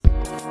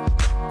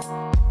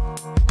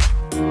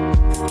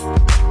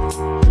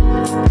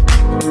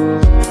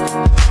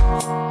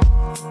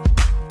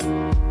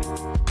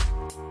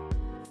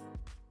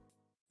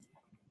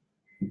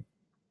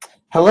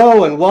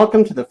Hello and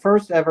welcome to the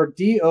first ever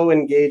DO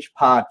Engage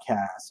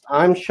podcast.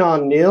 I'm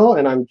Sean Neal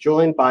and I'm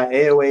joined by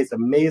AOA's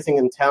amazing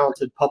and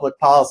talented public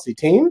policy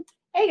team.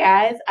 Hey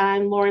guys,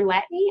 I'm Lauren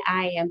Latney.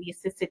 I am the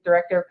Assistant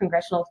Director of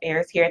Congressional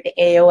Affairs here at the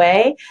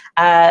AOA.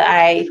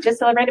 I just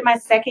celebrated my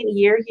second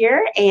year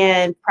here,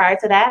 and prior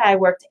to that, I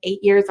worked 8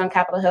 years on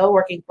Capitol Hill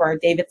working for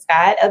David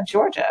Scott of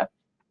Georgia.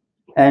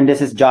 And this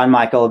is John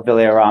Michael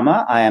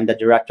Villarama. I am the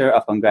Director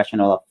of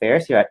Congressional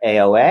Affairs here at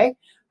AOA.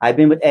 I've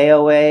been with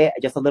AOA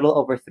just a little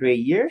over 3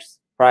 years.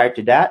 Prior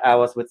to that, I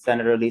was with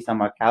Senator Lisa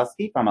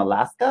Murkowski from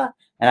Alaska,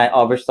 and I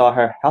oversaw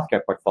her healthcare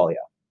portfolio.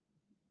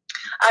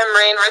 I'm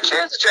Rain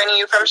Richards, joining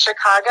you from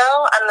Chicago.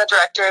 I'm the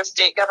Director of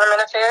State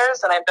Government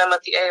Affairs, and I've been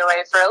with the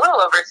AOA for a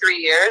little over 3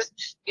 years.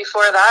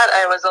 Before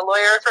that, I was a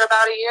lawyer for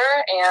about a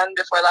year, and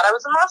before that, I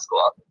was in law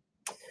school.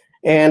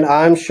 And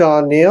I'm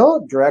Sean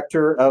Neal,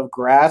 Director of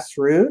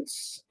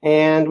Grassroots.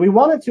 And we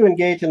wanted to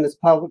engage in this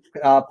public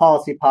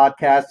policy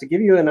podcast to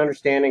give you an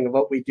understanding of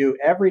what we do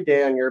every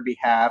day on your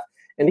behalf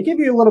and to give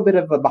you a little bit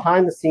of a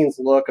behind-the-scenes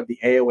look of the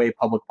AOA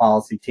public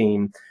policy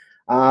team.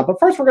 But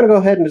first, we're going to go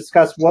ahead and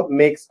discuss what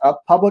makes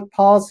up public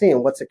policy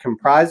and what's it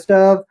comprised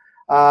of.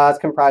 It's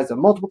comprised of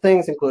multiple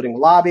things, including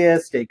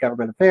lobbyists, state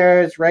government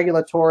affairs,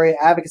 regulatory,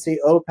 advocacy,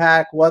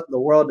 OPAC. What in the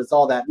world does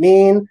all that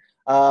mean?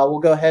 We'll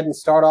go ahead and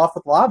start off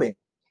with lobbying.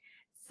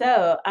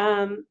 So,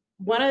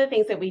 one of the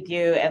things that we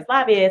do as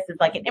lobbyists is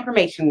like an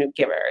information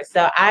giver.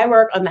 So I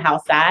work on the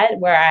House side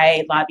where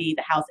I lobby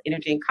the House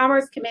Energy and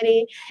Commerce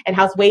Committee and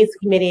House Ways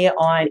Committee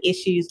on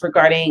issues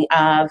regarding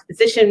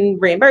physician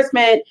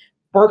reimbursement,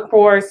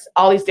 workforce,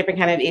 all these different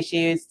kind of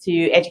issues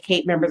to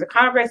educate members of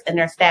Congress and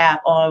their staff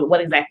on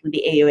what exactly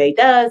the AOA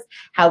does,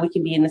 how we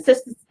can be an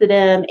assistance to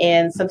them,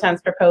 and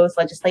sometimes propose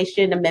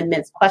legislation,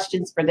 amendments,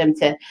 questions for them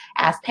to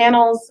ask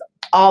panels,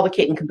 all the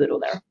kit and caboodle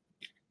there.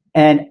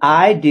 And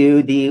I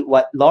do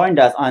what Lauren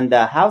does on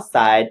the House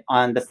side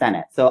on the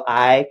Senate. So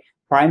I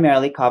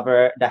primarily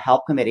cover the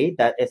Health Committee,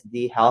 that is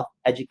the Health,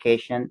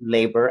 Education,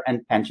 Labor,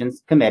 and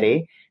Pensions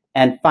Committee,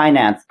 and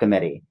Finance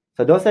Committee.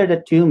 So those are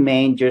the two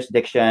main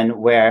jurisdictions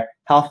where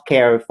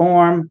healthcare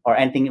reform or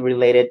anything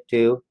related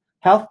to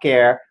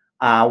healthcare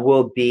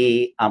will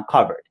be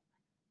covered.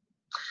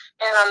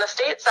 And on the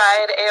state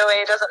side,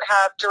 AOA doesn't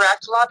have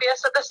direct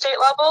lobbyists at the state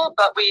level,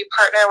 but we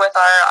partner with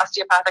our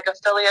osteopathic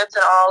affiliates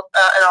in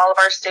all of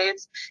our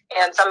states,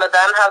 and some of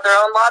them have their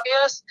own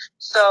lobbyists.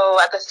 So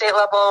at the state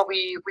level,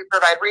 we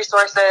provide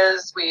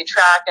resources, we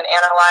track and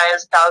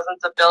analyze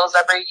thousands of bills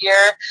every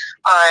year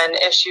on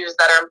issues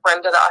that are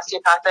important to the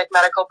osteopathic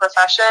medical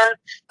profession,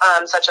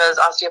 such as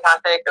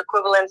osteopathic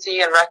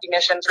equivalency and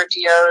recognition for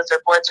DOs or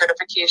board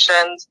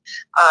certifications,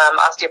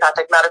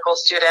 osteopathic medical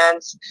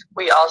students.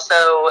 We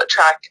also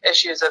track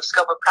issues of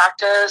scope of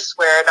practice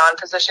where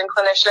non-physician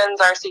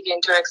clinicians are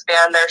seeking to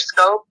expand their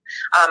scope.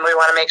 We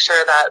want to make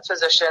sure that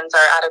physicians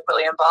are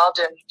adequately involved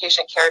in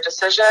patient care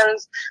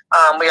decisions.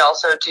 We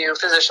also do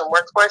physician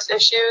workforce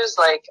issues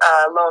like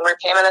loan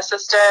repayment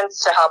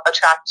assistance to help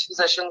attract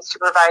physicians to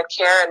provide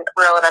care in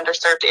rural and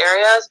underserved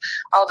areas,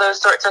 all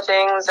those sorts of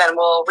things. And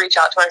we'll reach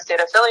out to our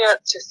state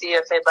affiliates to see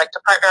if they'd like to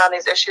partner on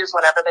these issues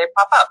whenever they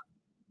pop up.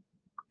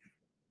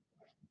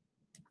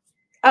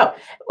 Oh,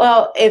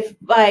 well,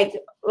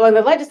 on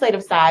the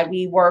legislative side,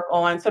 we work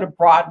on sort of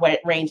broad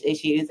range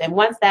issues. And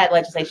once that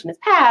legislation is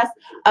passed,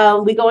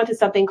 we go into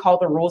something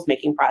called the rules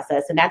making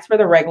process. And that's where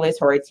the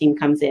regulatory team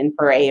comes in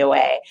for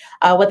AOA.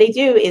 What they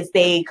do is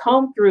they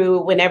comb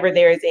through whenever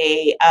there's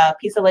a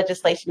piece of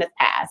legislation that's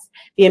passed.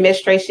 The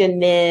administration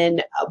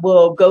then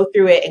will go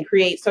through it and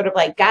create sort of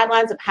like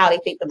guidelines of how they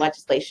think the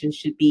legislation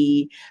should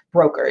be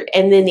brokered.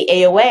 And then the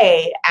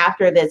AOA,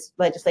 after this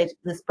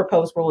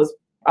proposed rule is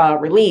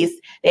release,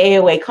 the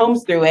AOA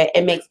combs through it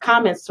and makes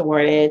comments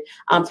toward it,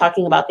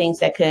 talking about things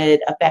that could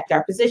affect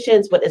our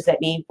positions. What does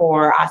that mean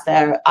for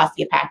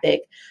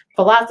osteopathic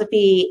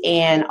philosophy,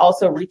 and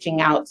also reaching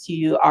out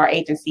to our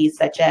agencies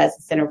such as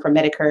the Center for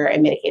Medicare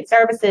and Medicaid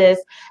Services,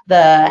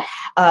 the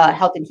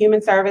Health and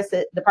Human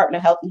Services, Department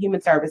of Health and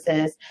Human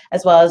Services,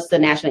 as well as the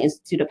National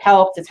Institute of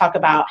Health, to talk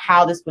about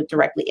how this would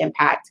directly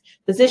impact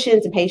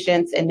physicians and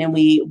patients. And then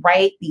we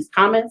write these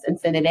comments and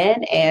send it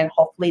in, and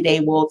hopefully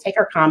they will take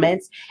our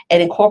comments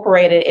and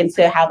incorporate it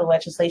into how the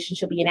legislation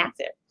should be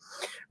enacted.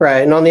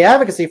 Right. And on the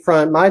advocacy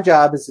front, my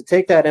job is to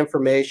take that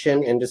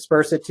information and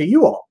disperse it to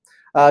you all.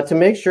 To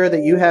make sure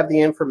that you have the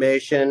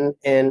information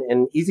in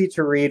an easy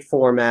to read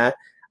format,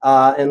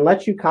 and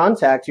let you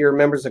contact your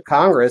members of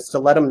Congress to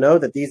let them know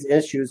that these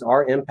issues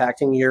are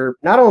impacting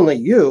not only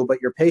you,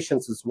 but your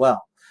patients as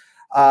well.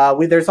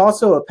 There's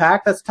also a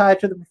PAC that's tied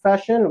to the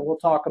profession, and we'll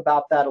talk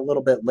about that a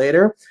little bit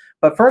later.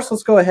 But first,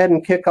 let's go ahead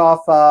and kick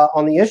off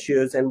on the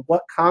issues and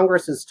what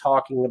Congress is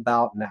talking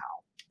about now.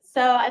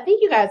 So I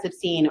think you guys have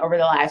seen over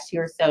the last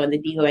year or so in the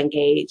DO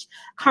Engage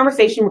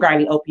conversation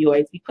regarding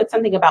opioids. We put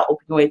something about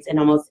opioids in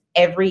almost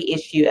every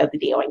issue of the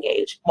DO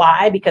Engage.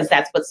 Why? Because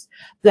that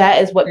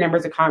is what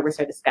members of Congress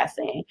are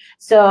discussing.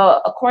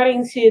 So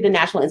according to the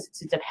National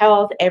Institutes of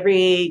Health,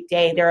 every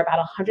day there are about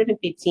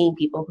 115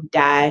 people who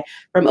die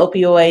from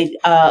opioid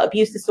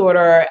abuse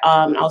disorder,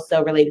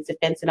 also related to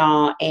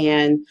fentanyl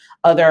and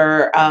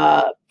other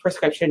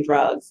prescription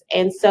drugs.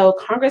 And so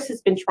Congress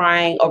has been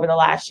trying over the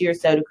last year or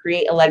so to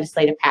create a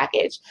legislative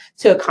package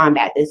to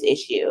combat this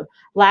issue.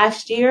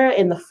 Last year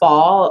in the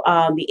fall,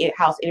 the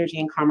House Energy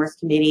and Commerce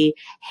Committee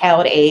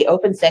held an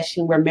open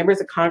session where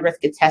members of Congress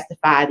could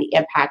testify the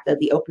impact of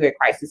the opioid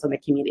crisis on the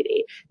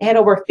community. They had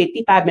over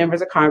 55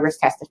 members of Congress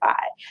testify.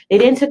 They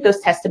then took those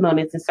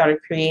testimonies and started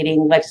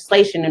creating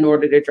legislation in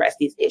order to address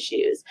these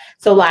issues.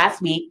 So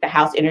last week, the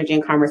House Energy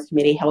and Commerce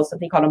Committee held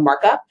something called a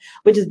markup,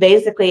 which is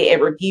basically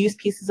it reviews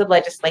pieces of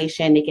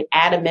legislation. They can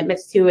add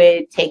amendments to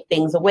it, take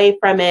things away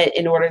from it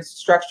in order to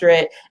structure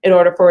it, in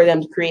order for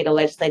them to create a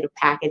legislative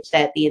package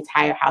that the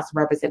entire House of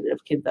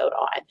Representatives can vote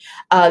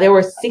on. There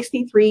were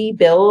 63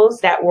 bills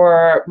that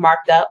were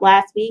marked up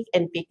last week,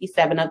 and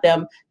 57 of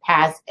them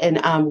passed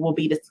and will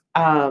be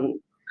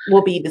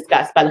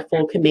discussed by the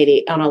full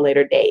committee on a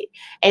later date.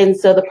 And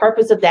so the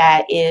purpose of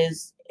that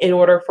is in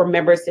order for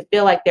members to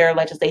feel like their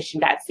legislation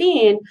got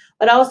seen,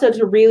 but also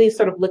to really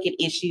sort of look at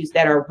issues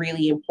that are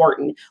really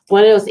important.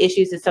 One of those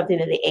issues is something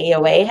that the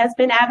AOA has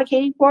been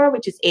advocating for,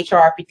 which is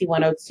HR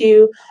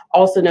 5102,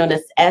 also known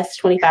as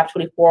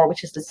S2524,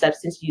 which is the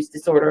Substance Use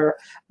Disorder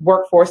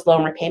Workforce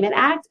Loan Repayment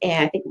Act.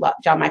 And I think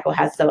John Michael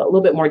has a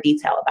little bit more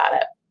detail about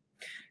it.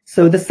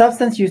 So the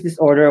Substance Use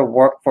Disorder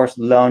Workforce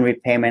Loan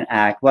Repayment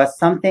Act was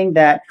something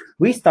that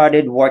we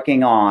started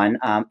working on,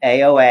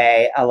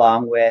 AOA,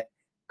 along with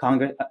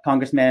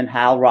Congressman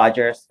Hal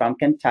Rogers from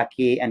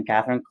Kentucky and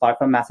Catherine Clark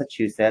from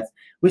Massachusetts.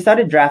 We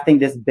started drafting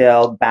this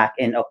bill back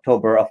in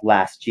October of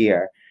last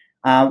year.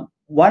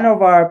 One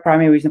of our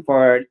primary reasons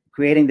for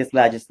creating this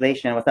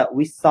legislation was that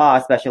we saw,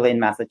 especially in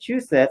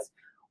Massachusetts,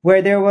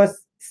 where there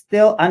was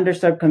still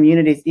underserved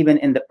communities even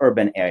in the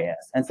urban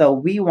areas. And so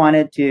we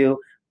wanted to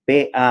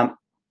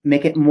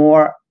make it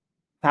more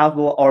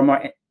palatable or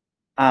more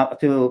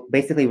to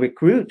basically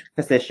recruit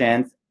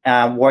physicians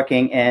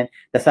working in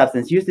the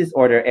substance use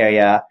disorder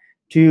area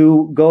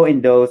to go in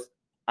those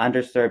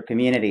underserved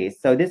communities.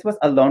 So this was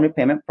a loan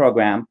repayment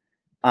program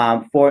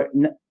for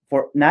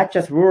not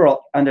just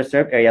rural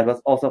underserved areas, but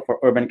also for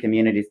urban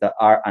communities that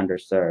are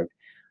underserved.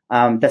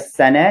 The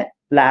Senate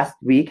last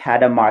week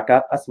had a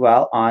markup as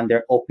well on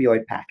their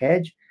opioid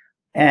package,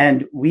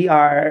 and we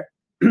are,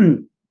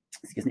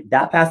 excuse me,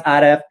 that passed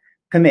out of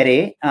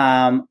committee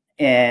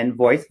in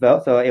voice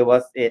vote. So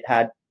it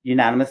had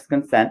unanimous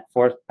consent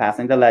for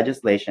passing the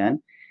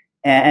legislation.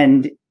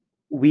 And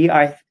we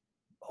are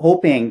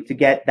hoping to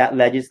get that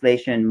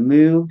legislation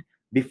moved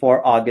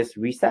before August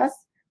recess.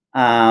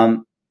 We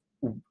are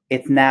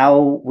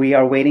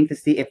waiting to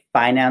see if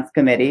Finance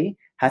Committee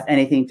has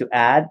anything to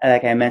add.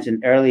 Like I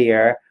mentioned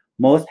earlier,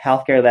 most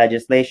healthcare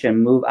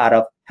legislation move out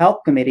of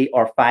Health Committee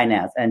or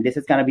Finance. And this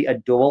is going to be a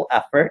dual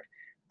effort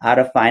out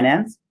of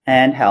Finance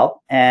and Health.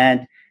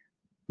 And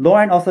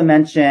Lauren also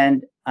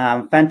mentioned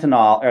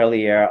fentanyl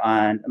earlier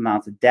on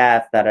amounts of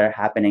deaths that are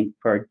happening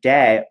per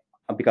day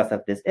because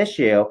of this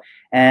issue.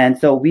 And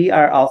so we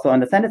are also on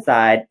the Senate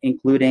side,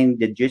 including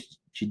the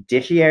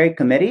Judiciary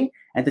Committee,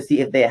 and to see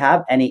if they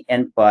have any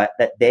input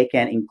that they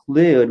can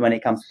include when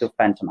it comes to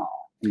fentanyl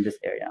in this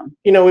area.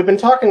 You know, we've been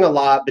talking a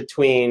lot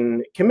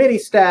between committee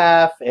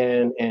staff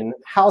and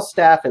House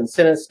staff and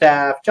Senate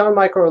staff. John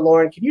Michael or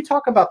Lauren, can you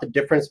talk about the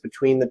difference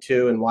between the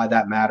two and why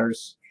that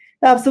matters?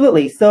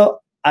 Absolutely. So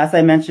as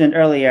I mentioned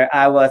earlier,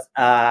 I was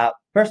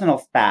personal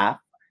staff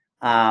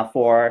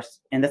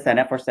in the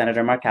Senate for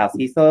Senator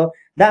Murkowski. So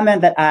that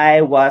meant that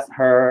I was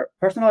her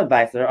personal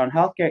advisor on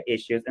healthcare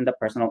issues in the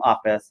personal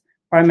office,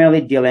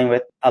 primarily dealing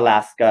with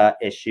Alaska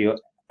issue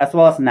as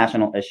well as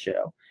national issue.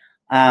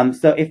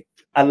 So if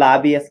a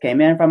lobbyist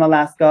came in from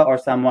Alaska or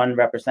someone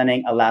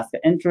representing Alaska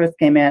interests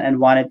came in and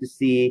wanted to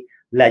see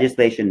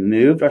legislation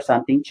moved or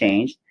something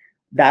changed,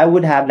 that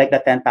would have like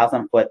the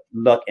 10,000-foot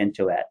look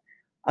into it.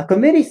 A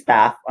committee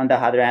staff, on the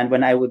other hand,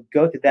 when I would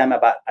go to them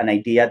about an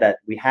idea that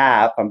we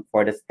have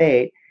for the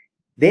state,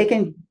 they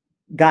can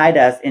guide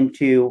us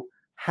into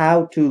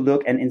how to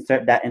look and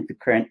insert that into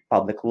current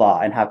public law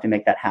and how to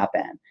make that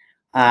happen.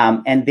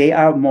 And they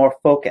are more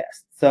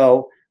focused.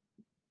 So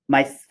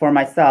for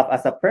myself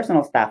as a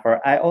personal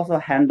staffer, I also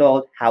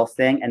handled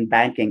housing and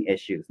banking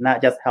issues,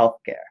 not just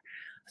healthcare.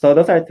 So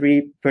those are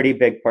three pretty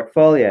big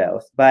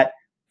portfolios. But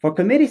for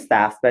committee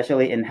staff,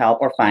 especially in health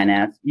or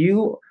finance,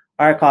 you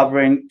are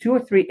covering 2 or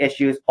 3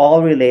 issues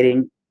all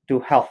relating to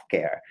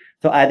healthcare.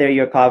 So either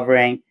you're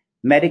covering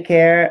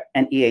Medicare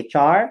and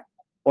EHR,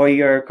 or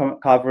you're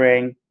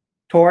covering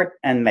tort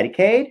and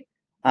Medicaid,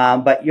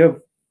 but you're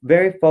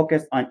very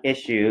focused on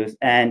issues,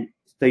 and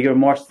so you're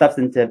more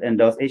substantive in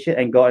those issues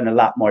and go in a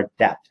lot more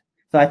depth.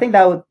 So I think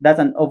that's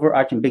an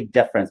overarching big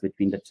difference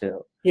between the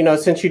two.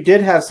 Since you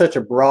did have such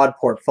a broad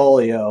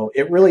portfolio,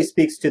 it really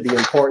speaks to the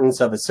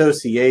importance of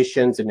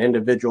associations and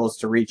individuals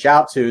to reach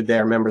out to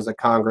their members of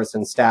Congress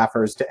and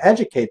staffers to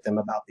educate them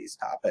about these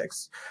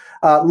topics.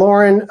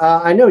 Lauren,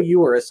 I know you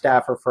were a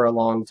staffer for a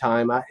long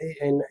time,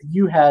 and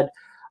you had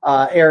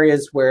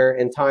areas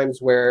in times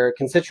where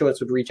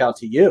constituents would reach out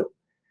to you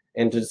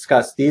and to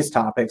discuss these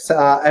topics. Do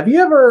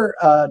you ever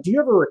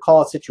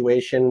recall a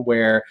situation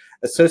where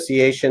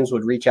associations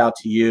would reach out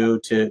to you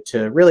to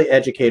really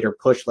educate or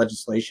push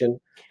legislation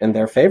in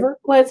their favor?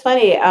 Well, it's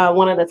funny.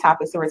 One of the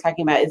topics that we're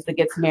talking about is the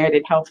Good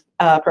Samaritan Health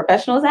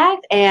Professionals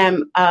Act.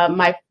 And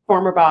my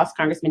former boss,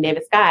 Congressman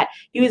David Scott,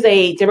 he was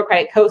a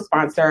Democratic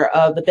co-sponsor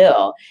of the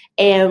bill.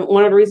 And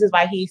one of the reasons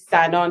why he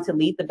signed on to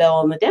lead the bill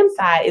on the Dem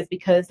side is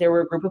because there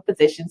were a group of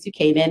physicians who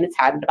came in and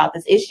touted about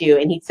this issue.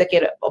 And he took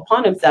it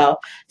upon himself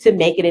to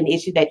make it an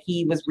issue that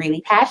he was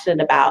really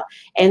passionate about.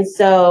 And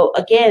so,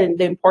 again,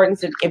 the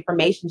importance of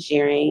information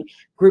sharing,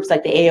 groups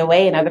like the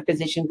AOA and other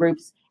physician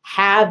groups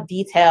have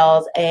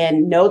details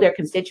and know their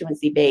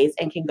constituency base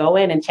and can go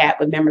in and chat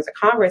with members of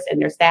Congress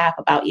and their staff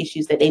about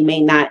issues that they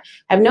may not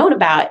have known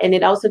about. And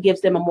it also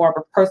gives them a more of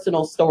a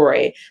personal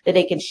story that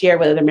they can share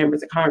with other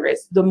members of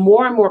Congress. The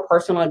more and more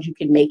personal you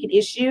can make an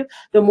issue,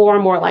 the more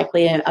and more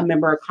likely a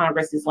member of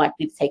Congress is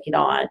likely to take it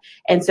on.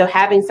 And so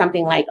having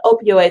something like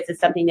opioids is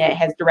something that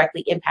has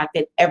directly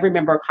impacted every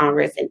member of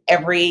Congress in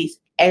every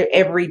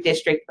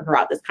district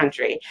throughout this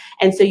country.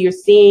 And so you're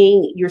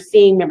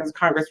seeing members of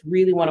Congress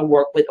really want to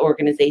work with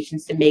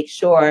organizations to make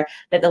sure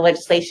that the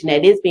legislation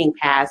that is being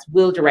passed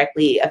will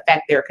directly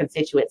affect their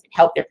constituents,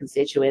 help their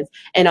constituents,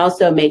 and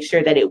also make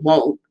sure that it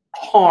won't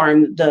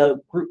harm the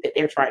group that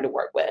they're trying to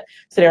work with.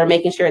 So they're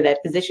making sure that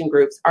physician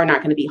groups are not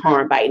going to be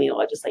harmed by any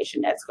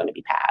legislation that's going to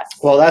be passed.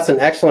 Well, that's an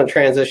excellent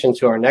transition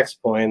to our next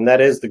point, and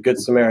that is the Good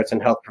Samaritan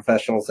Health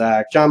Professionals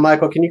Act. John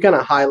Michael, can you kind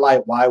of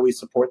highlight why we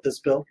support this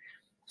bill?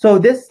 So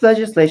this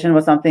legislation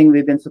was something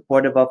we've been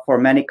supportive of for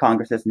many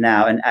Congresses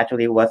now, and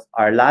actually was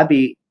our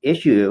lobby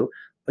issue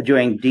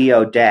during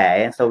DO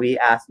Day. And so we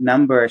asked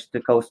members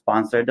to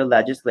co-sponsor the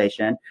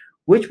legislation,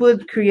 which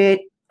would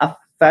create a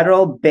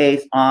federal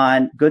base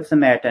on Good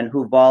Samaritan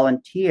who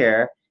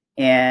volunteer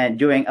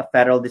during a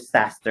federal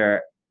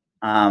disaster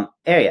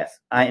areas,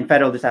 in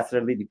federal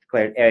disasterly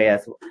declared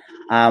areas.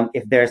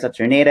 If there's a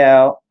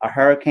tornado, a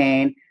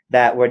hurricane,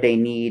 where they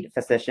need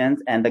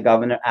physicians and the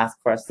governor asks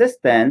for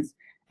assistance,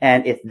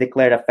 and it's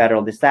declared a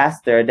federal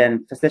disaster,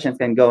 then physicians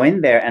can go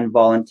in there and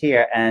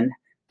volunteer and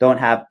don't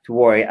have to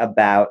worry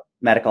about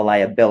medical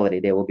liability.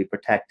 They will be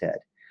protected.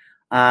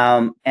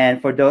 And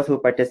for those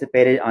who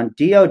participated on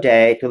DO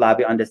Day to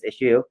lobby on this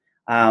issue,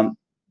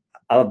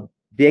 a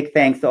big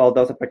thanks to all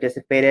those who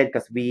participated,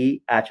 because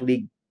we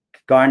actually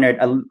garnered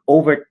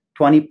over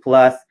 20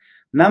 plus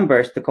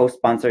members to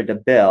co-sponsor the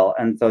bill.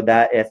 And so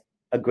that is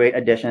a great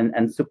addition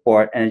and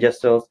support, and it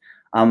just shows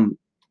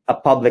a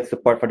public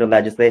support for the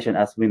legislation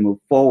as we move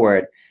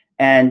forward.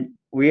 And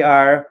we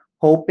are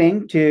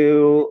hoping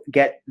to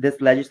get this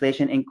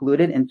legislation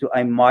included into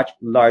a much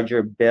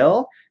larger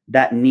bill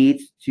that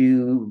needs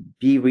to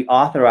be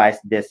reauthorized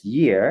this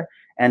year.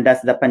 And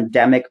that's the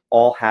Pandemic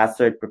All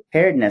Hazard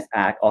Preparedness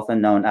Act, also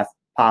known as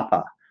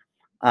PAPA.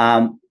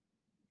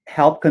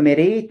 Health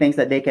Committee thinks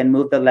that they can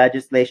move the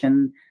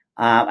legislation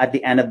at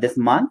the end of this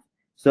month.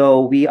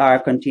 So we are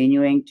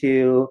continuing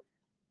to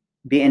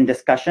be in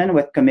discussion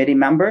with committee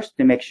members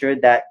to make sure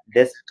that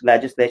this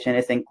legislation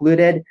is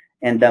included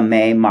in the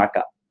May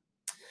markup.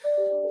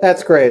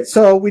 That's great.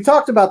 So we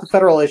talked about the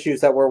federal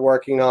issues that we're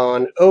working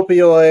on,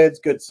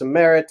 opioids, Good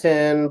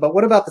Samaritan, but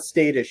what about the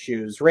state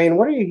issues? Rain,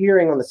 what are you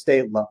hearing on the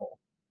state level?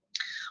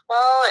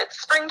 Well, it's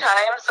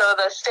springtime, so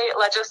the state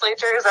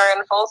legislatures are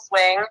in full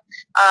swing.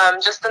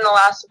 Just in the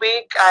last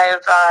week,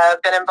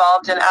 I've been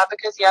involved in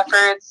advocacy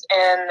efforts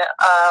in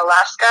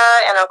Alaska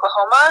and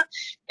Oklahoma.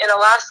 In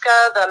Alaska,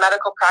 the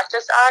Medical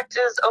Practice Act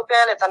is open.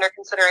 It's under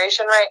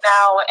consideration right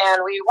now,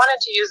 and we wanted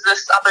to use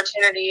this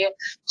opportunity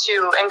to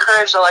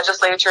encourage the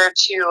legislature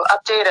to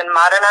update and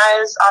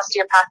modernize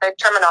osteopathic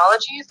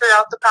terminology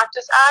throughout the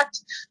Practice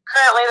Act.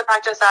 Currently, the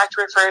Practice Act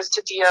refers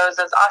to DOs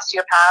as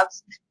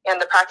osteopaths, and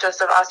the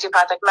practice of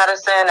osteopathic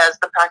medicine as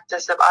the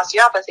practice of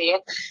osteopathy.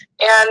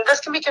 And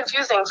this can be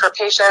confusing for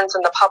patients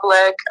and the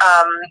public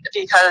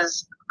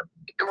because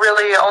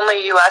really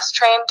only U.S.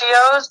 trained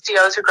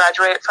DOs who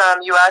graduate from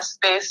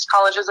U.S.-based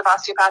colleges of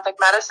osteopathic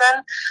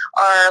medicine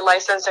are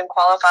licensed and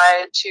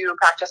qualified to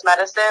practice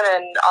medicine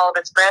in all of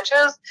its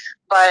branches.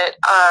 But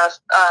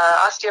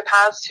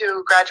osteopaths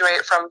who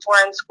graduate from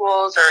foreign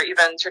schools or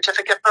even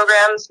certificate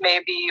programs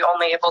may be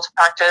only able to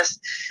practice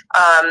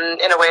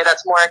in a way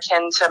that's more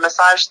akin to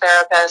massage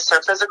therapists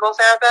or physical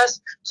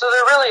therapists. So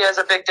there really is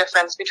a big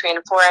difference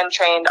between foreign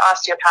trained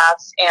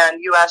osteopaths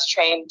and U.S.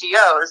 trained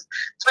DOs.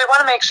 So we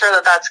want to make sure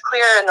that that's clear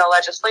clear in the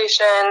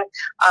legislation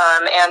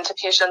and to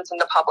patients and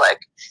the public.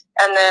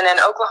 And then in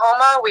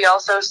Oklahoma, we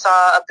also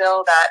saw a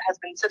bill that has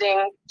been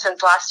sitting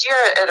since last year.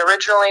 It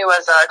originally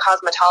was a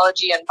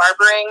Cosmetology and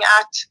Barbering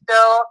Act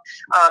bill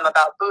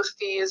about booth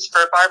fees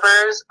for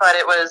barbers, but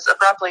it was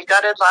abruptly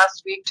gutted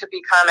last week to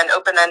become an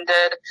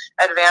open-ended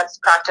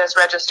advanced practice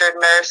registered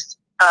nurse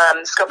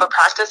scope of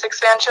practice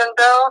expansion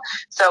bill.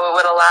 So it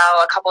would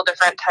allow a couple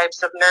different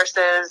types of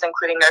nurses,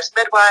 including nurse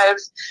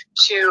midwives,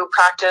 to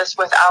practice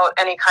without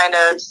any kind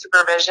of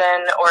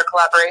supervision or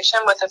collaboration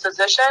with a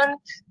physician.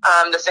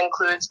 This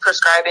includes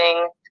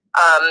prescribing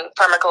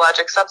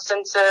pharmacologic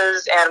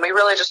substances, and we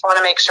really just want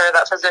to make sure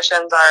that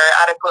physicians are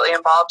adequately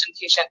involved in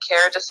patient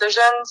care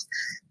decisions.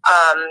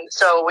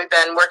 So we've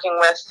been working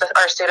with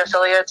our state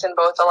affiliates in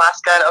both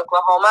Alaska and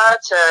Oklahoma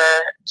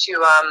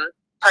to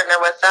partner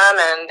with them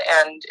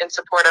and in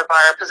support of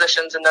our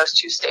positions in those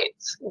two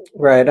states.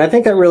 Right. I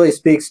think that really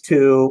speaks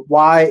to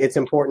why it's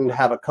important to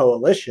have a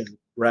coalition,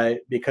 right?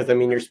 Because, I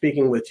mean, you're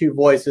speaking with two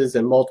voices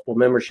and multiple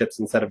memberships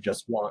instead of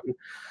just one.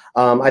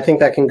 I think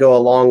that can go a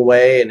long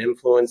way in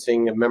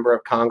influencing a member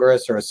of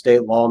Congress or a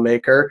state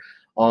lawmaker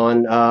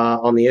on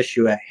the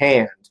issue at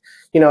hand.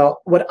 You know,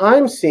 what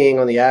I'm seeing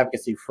on the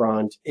advocacy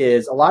front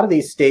is a lot of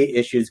these state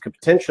issues could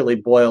potentially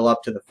boil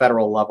up to the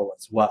federal level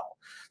as well.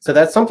 So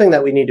that's something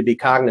that we need to be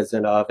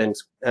cognizant of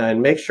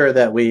and make sure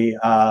that we,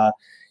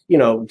 you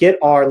know, get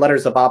our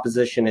letters of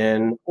opposition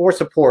in or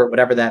support,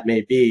 whatever that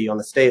may be on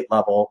the state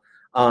level,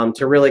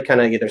 to really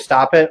kind of either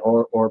stop it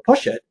or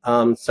push it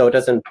so it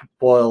doesn't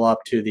boil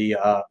up to the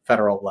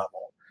federal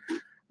level.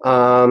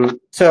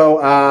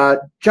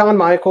 John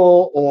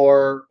Michael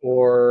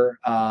or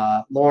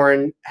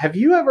Lauren, have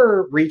you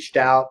ever reached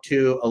out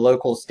to a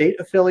local state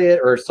affiliate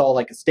or saw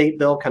like a state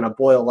bill kind of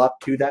boil up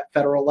to that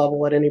federal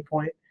level at any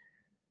point?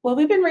 Well,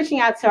 we've been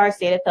reaching out to our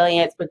state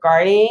affiliates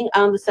regarding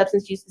the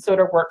Substance Use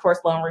Disorder Workforce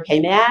Loan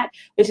Repayment Act,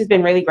 which has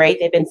been really great.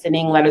 They've been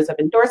sending letters of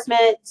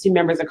endorsement to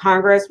members of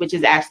Congress, which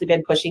has actually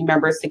been pushing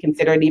members to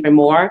consider it even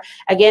more.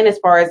 Again, as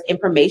far as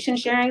information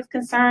sharing is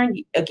concerned,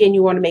 again,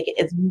 you want to make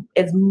it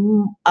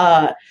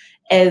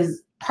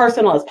as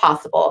personal as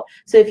possible.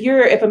 So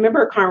if a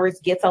member of Congress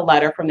gets a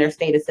letter from their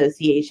state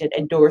association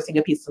endorsing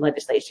a piece of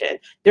legislation,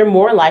 they're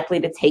more likely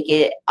to take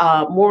it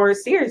more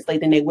seriously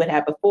than they would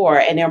have before,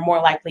 and they're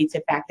more likely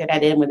to factor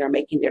that in when they're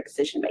making their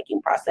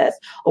decision-making process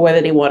or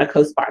whether they want to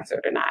co-sponsor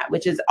it or not,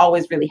 which is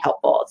always really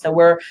helpful. So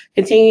we're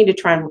continuing to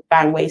try and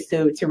find ways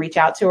to reach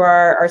out to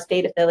our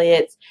state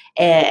affiliates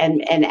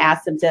and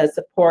ask them to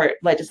support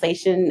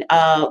legislation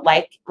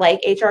like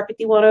HR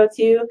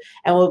 5102,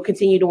 and we'll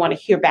continue to want to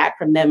hear back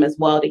from them as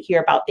well to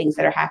hear about things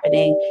that are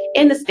happening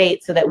in the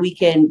state so that we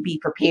can be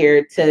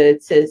prepared to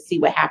see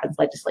what happens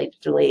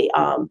legislatively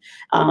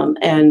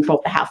in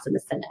both the House and the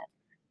Senate.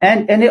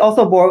 And it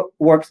also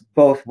works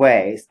both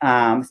ways,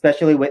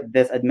 especially with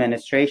this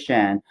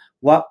administration.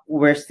 What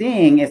we're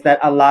seeing is that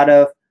a lot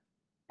of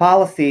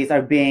policies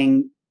are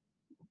being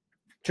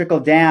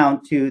trickled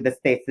down to the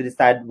states to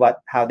decide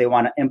how they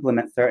want to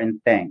implement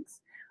certain things.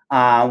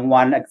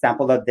 One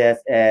example of this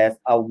is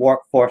a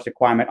workforce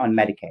requirement on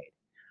Medicaid.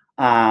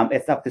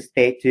 It's up to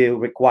state to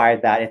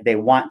require that if they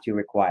want to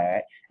require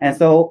it. And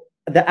so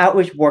the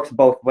outreach works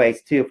both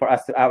ways too, for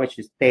us to outreach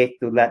to states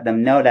to let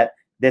them know that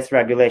this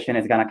regulation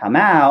is going to come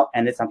out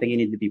and it's something you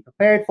need to be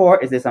prepared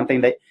for. Is this something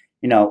that,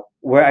 you know,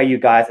 where are you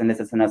guys? And this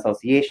is an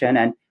association,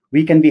 and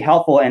we can be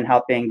helpful in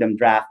helping them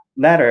draft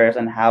letters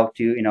and how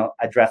to, you know,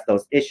 address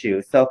those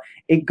issues. So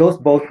it goes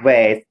both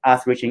ways,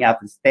 us reaching out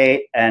to the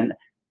state and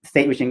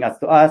state reaching out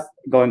to us,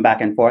 going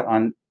back and forth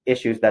on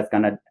issues that's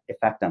going to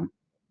affect them.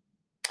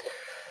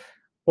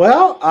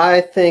 Well,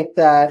 I think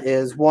that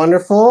is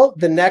wonderful.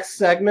 The next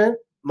segment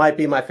might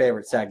be my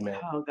favorite segment.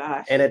 Oh,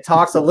 gosh. And it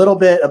talks a little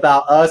bit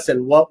about us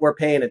and what we're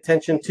paying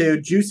attention to.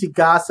 Juicy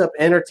gossip,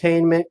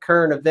 entertainment,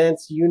 current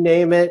events, you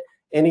name it,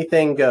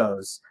 anything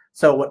goes.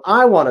 So what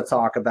I want to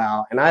talk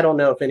about, and I don't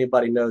know if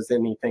anybody knows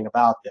anything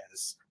about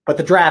this, but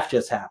the draft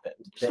just happened.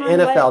 The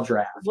NFL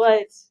draft.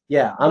 What?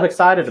 Yeah, I'm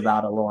excited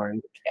about it,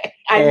 Lauren.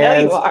 I know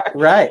you are.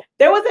 Right.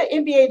 There was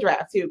an NBA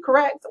draft too,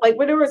 correct? Like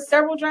when there were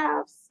several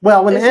drafts?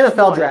 Well, when the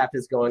NFL draft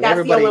is going,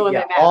 everybody,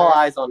 all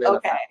eyes on the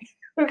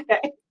NFL.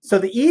 Okay. So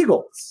the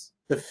Eagles,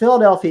 the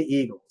Philadelphia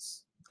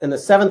Eagles, in the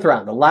 7th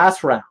round, the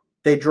last round,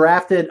 they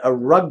drafted a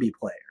rugby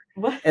player.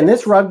 What? And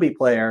this rugby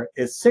player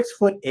is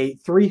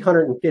 6'8",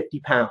 350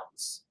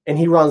 pounds, and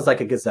he runs like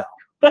a gazelle.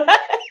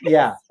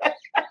 Yeah.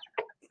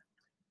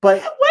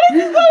 But what is he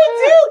going to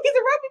do? He's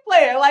a rugby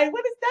player. Like,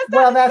 what is that?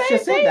 Well, that's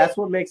just it. That's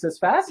what makes us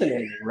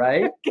fascinating,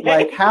 right? Okay.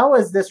 Like, how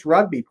is this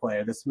rugby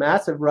player, this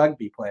massive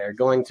rugby player,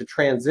 going to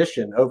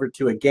transition over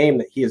to a game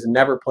that he has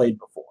never played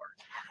before?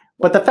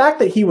 But the fact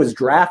that he was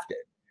drafted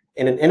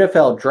in an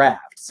NFL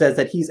draft says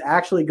that he's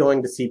actually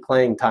going to see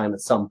playing time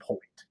at some point,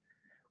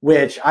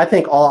 which I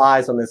think all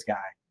eyes on this guy,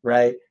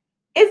 right?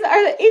 Are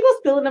the Eagles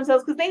feeling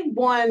themselves because they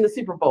won the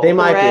Super Bowl? They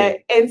might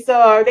be. And so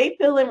are they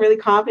feeling really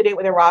confident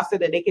with their roster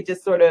that they could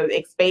just sort of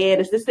expand?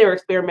 Is this their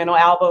experimental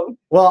album?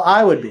 Well,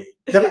 I would be.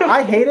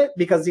 I hate it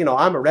because, you know,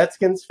 I'm a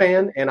Redskins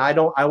fan and I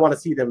want to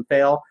see them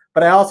fail.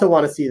 but I also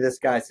want to see this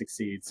guy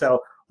succeed.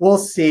 So we'll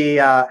see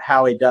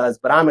how he does,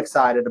 but I'm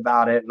excited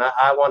about it, and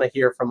I want to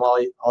hear from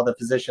all the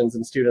physicians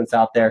and students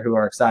out there who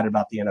are excited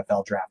about the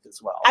NFL draft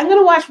as well. I'm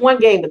gonna watch one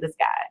game with this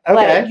guy.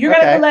 Okay, Like, you're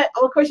gonna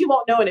of course you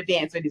won't know in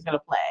advance when he's gonna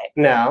play.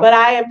 No. But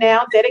I am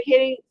now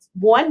dedicating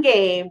one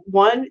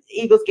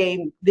Eagles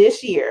game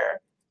this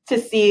year to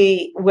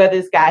see whether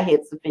this guy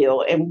hits the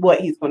field and what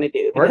he's going to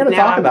do. We're going to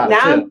talk about it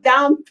too.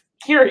 Now I'm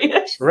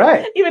curious.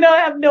 Right. Even though I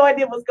have no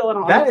idea what's going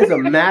on. That is a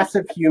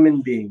massive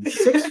human being.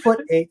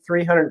 6'8",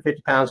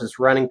 350 pounds, just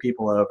running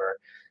people over.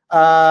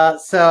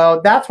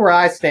 So that's where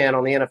I stand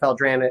on the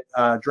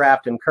NFL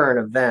draft and current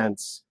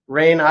events.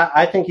 Rain,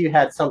 I think you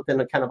had something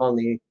kind of on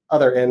the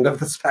other end of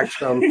the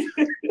spectrum.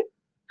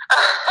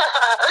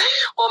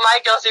 Well, my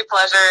guilty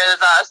pleasure is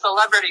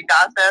celebrity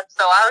gossip.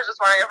 So I was just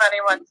wondering if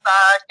anyone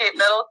saw Kate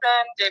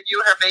Middleton debut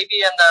her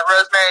baby in the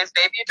Rosemary's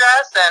Baby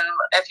dress, and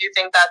if you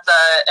think that's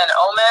an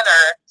omen,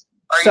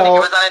 or you think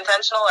it was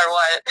unintentional, or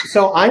what?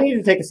 So I need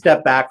to take a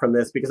step back from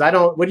this because I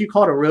don't. What do you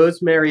call it? A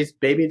Rosemary's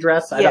Baby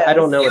dress? Yes. I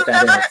don't know what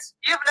that is.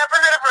 You've never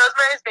heard of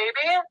Rosemary's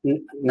Baby?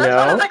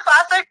 That's one No. of the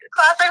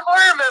classic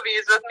horror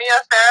movies with Mia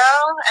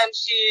Farrow, and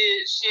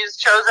she's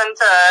chosen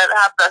to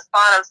have the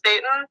spawn of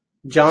Satan.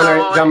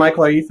 John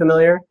Michael, are you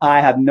familiar?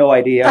 I have no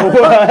idea. It's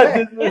like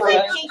Pink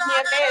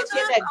Mia She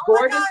had that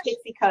gorgeous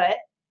pixie cut.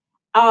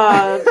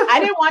 I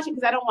didn't watch it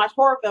because I don't watch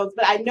horror films,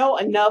 but I know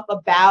enough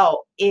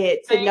about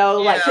it to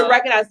to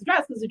recognize the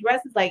dress, because the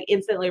dress is like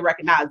instantly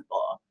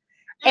recognizable.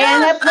 Yes,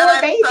 and that poor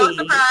baby. I'm so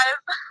surprised.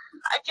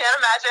 I can't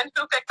imagine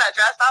who picked that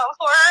dress out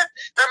for her.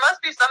 There must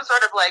be some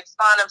sort of like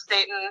spawn of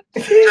Satan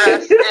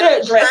dress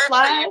in Dress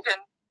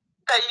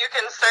that you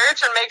can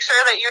search and make sure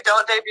that you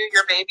don't debut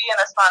your baby in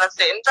a spawn of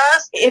Satan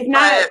dress. If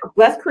not,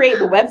 let's create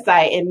the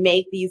website and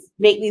make these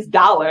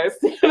dollars.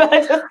 I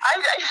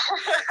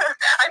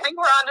think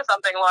we're onto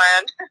something,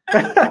 Lauren.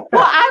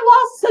 Well,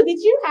 I lost. So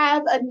did you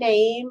have a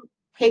name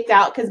picked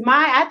out? Because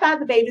I thought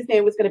the baby's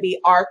name was going to be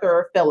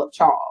Arthur Philip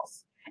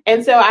Charles.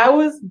 And so I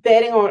was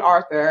betting on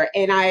Arthur,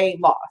 and I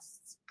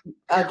lost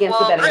against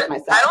the betting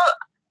myself.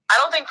 I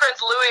don't think Prince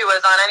Louis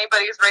was on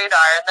anybody's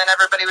radar, and then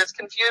everybody was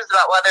confused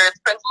about whether it's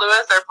Prince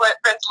Louis or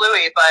Prince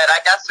Louis. But I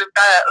guess we've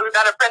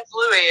got a Prince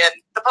Louis, and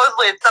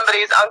supposedly it's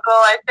somebody's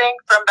uncle, I think,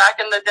 from back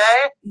in the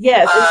day.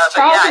 Yes, it's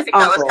Charles' I think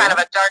uncle. that was kind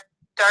of a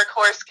dark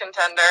horse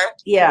contender.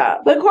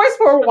 Yeah, but of course,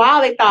 for a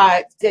while they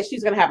thought that she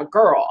was going to have a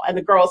girl, and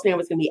the girl's name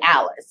was going to be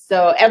Alice.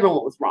 So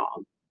everyone was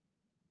wrong.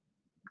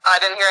 I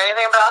didn't hear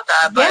anything about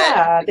that. But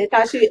yeah, they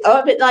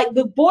thought but like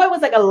the boy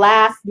was like a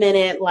last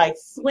minute like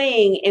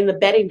swing in the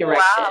betting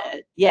direction. Wow.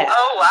 Yeah.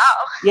 Oh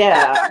wow.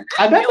 Yeah.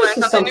 I bet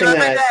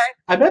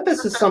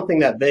this is something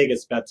that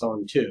Vegas bets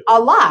on too. A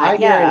lot. I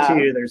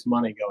guarantee you, there's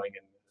money going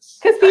in this.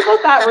 Because people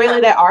thought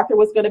really that Arthur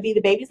was going to be the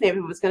baby's name.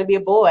 It was going to be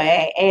a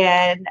boy,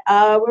 and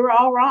we were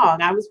all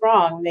wrong. I was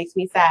wrong. It makes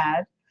me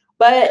sad.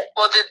 But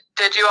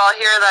did you all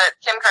hear that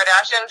Kim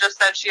Kardashian just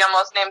said she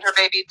almost named her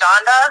baby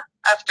Donda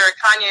after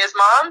Kanye's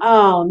mom?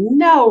 Oh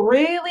no,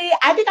 really?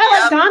 I think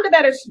I like Donda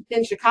better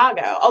than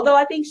Chicago. Although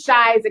I think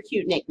Shy is a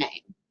cute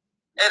nickname.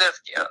 It is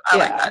cute. I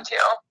like that too.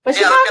 But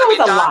Chicago was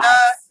a lot.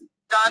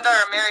 Donda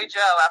or Mary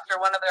Jo after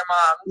one of their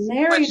moms.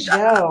 Mary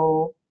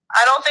Jo.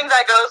 I don't think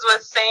that goes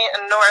with Saint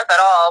and North at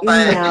all,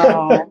 but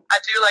no. I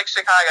do like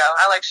Chicago.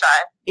 I like Shy.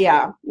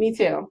 Yeah, me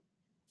too.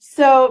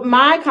 So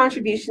my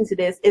contribution to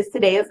this is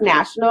today is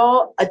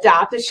National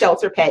Adopt a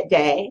Shelter Pet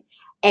Day.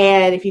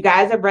 And if you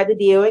guys have read the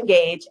Deal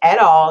Engage at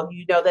all,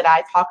 you know that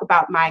I talk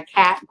about my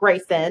cat,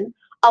 Grayson,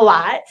 a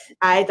lot.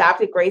 I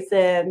adopted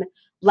Grayson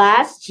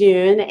last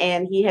June,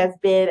 and he has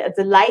been a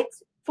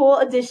delightful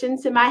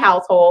addition to my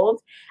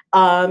household.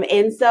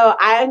 And so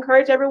I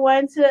encourage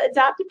everyone to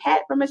adopt a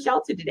pet from a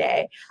shelter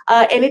today.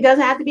 And it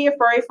doesn't have to be a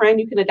furry friend.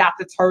 You can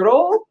adopt a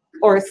turtle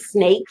or a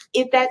snake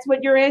if that's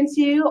what you're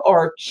into,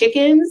 or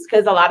chickens,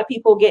 because a lot of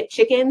people get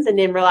chickens and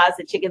then realize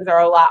that chickens are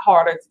a lot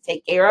harder to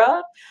take care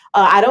of.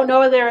 I don't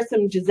know if there are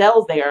some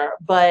Giselles there,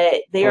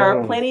 but there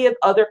are plenty of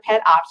other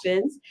pet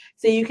options.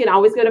 So you can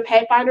always go to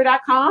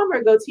petfinder.com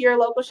or go to your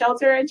local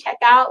shelter and check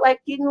out like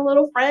getting a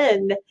little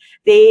friend.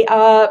 They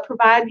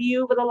provide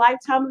you with a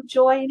lifetime of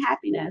joy and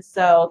happiness.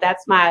 So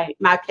that's my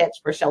pitch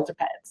for shelter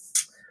pets.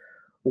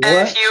 And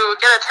if you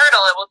get a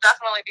turtle, it will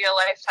definitely be a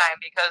lifetime,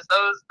 because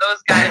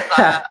those guys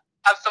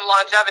have some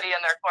longevity in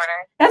their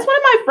corner. That's one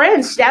of my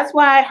friends. That's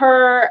why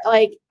her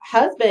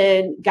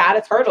husband got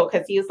a turtle,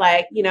 because he was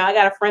like, I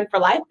got a friend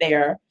for life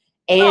there.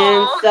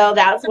 And so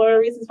that's one of the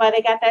reasons why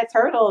they got that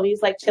turtle. And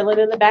he's like chilling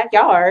in the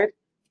backyard.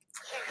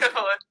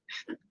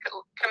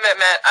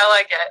 Commitment. I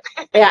like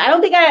it. Yeah, I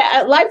don't think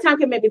lifetime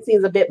commitment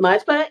seems a bit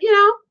much, but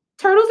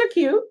turtles are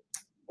cute.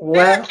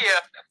 They're cute.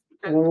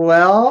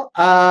 Well,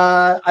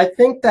 I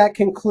think that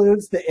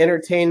concludes the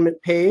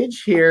entertainment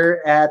page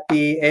here at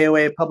the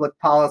AOA Public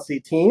Policy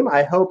team.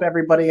 I hope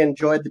everybody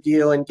enjoyed the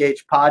Deal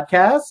Engage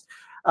podcast.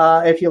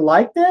 If you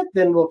liked it,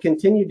 then we'll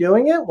continue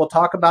doing it. We'll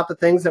talk about the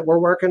things that we're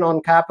working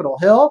on Capitol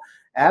Hill,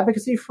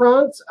 advocacy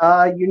front,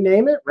 you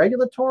name it,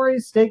 regulatory,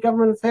 state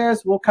government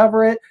affairs, we'll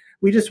cover it.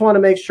 We just want to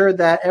make sure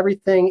that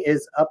everything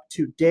is up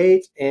to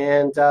date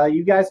and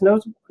you guys know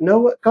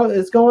what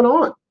is going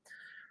on.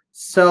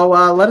 So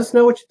let us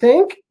know what you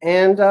think,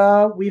 and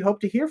we hope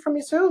to hear from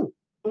you soon.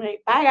 All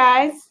right, bye,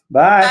 guys.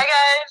 Bye. Bye, guys.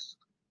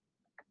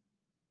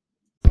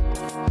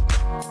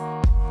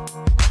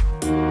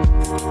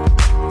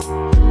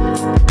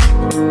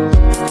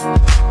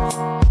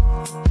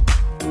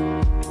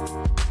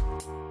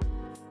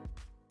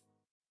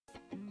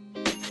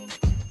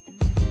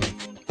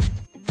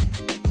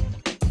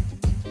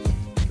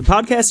 The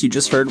podcast you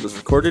just heard was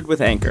recorded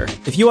with Anchor.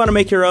 If you want to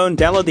make your own,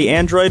 download the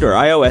Android or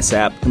iOS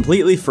app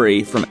completely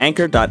free from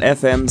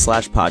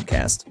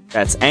anchor.fm/podcast.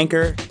 That's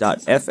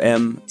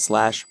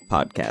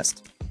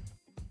anchor.fm/podcast.